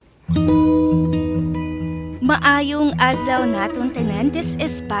Maayong adlaw naton tanan. This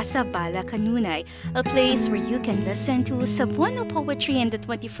is Basa Bala Kanunay, a place where you can listen to Cebuano poetry in the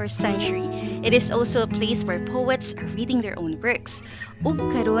 21st century. It is also a place where poets are reading their own works. Ug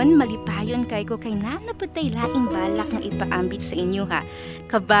karon malipayon kay ko kay nanaputay laing balak nga ipaambit sa inyo ha.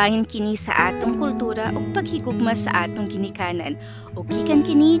 Kabahin kini sa atong kultura ug paghigugma sa atong ginikanan. Ug gikan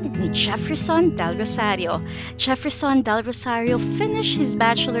kini ni Jefferson del Rosario. Jefferson del Rosario finished his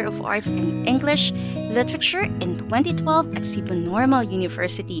Bachelor of Arts in English Literature in 2012 at Cebu Normal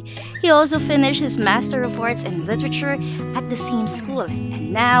University. He also finished his Master of Arts in Literature at the same school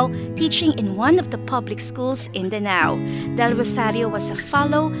and now teaching in one of the public schools in Danao. Del Rosario was a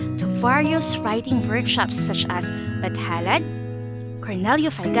fellow to various writing workshops such as Badhalad,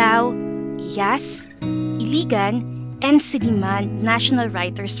 Cornelio Falgao, IAS, Iligan, and Siliman National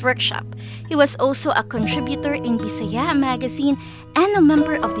Writers Workshop. He was also a contributor in Bisaya magazine and a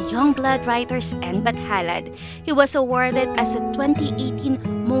member of the Young Blood Writers and Badhalad. He was awarded as the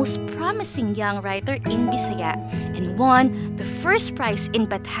 2018 Most Promising Young Writer in Bisaya and won the first prize in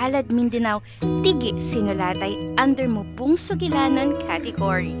Badhalad Mindanao Tigi Sinulatay under Mubong Sugilanon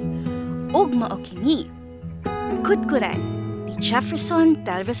category. Ug mao kini Kudkoran ni Jefferson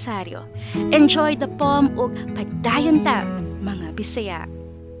del Rosario. Enjoy the poem ug pagdayon ta mga Bisaya.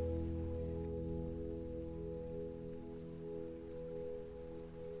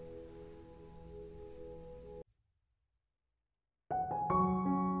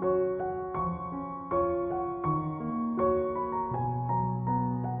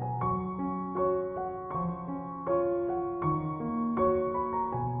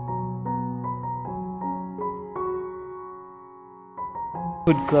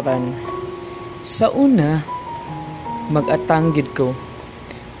 Kudkoran. Sa una, mag-atanggid ko.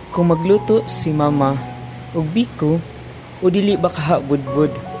 Kung magluto si mama, ug biko, o dili ba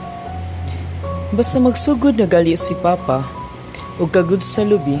kahabudbud. Basta magsugod na gali si papa, ug kagud sa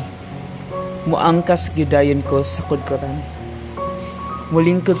lubi, muangkas gyudayon ko sa kudkoran.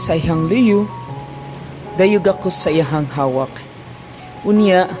 Mulingkod sa iyang luyo, dayog ako sa iyang hawak.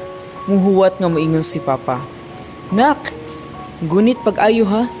 Unya, muhuwat nga moingon si papa, "Nak, gunit pag-ayo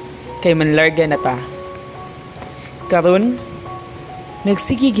ha, kay manlarga na ta." Karon,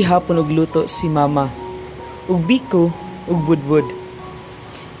 nagsigi gihapon og luto si mama, ug biko ug budbud.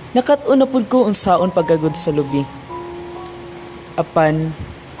 Nakat-una pud ko unsaon pagagod sa lubi. Apan,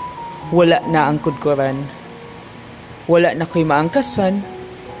 wala na ang kudkoran. Wala na ko'y maangkasan,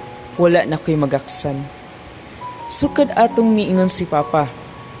 wala na ko'y magaksan. Sukad atong miingon si papa,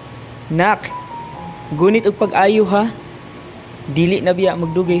 "Nak, gunit og pag-ayo ha." Dili na biya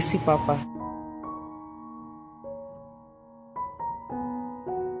magdugay si papa.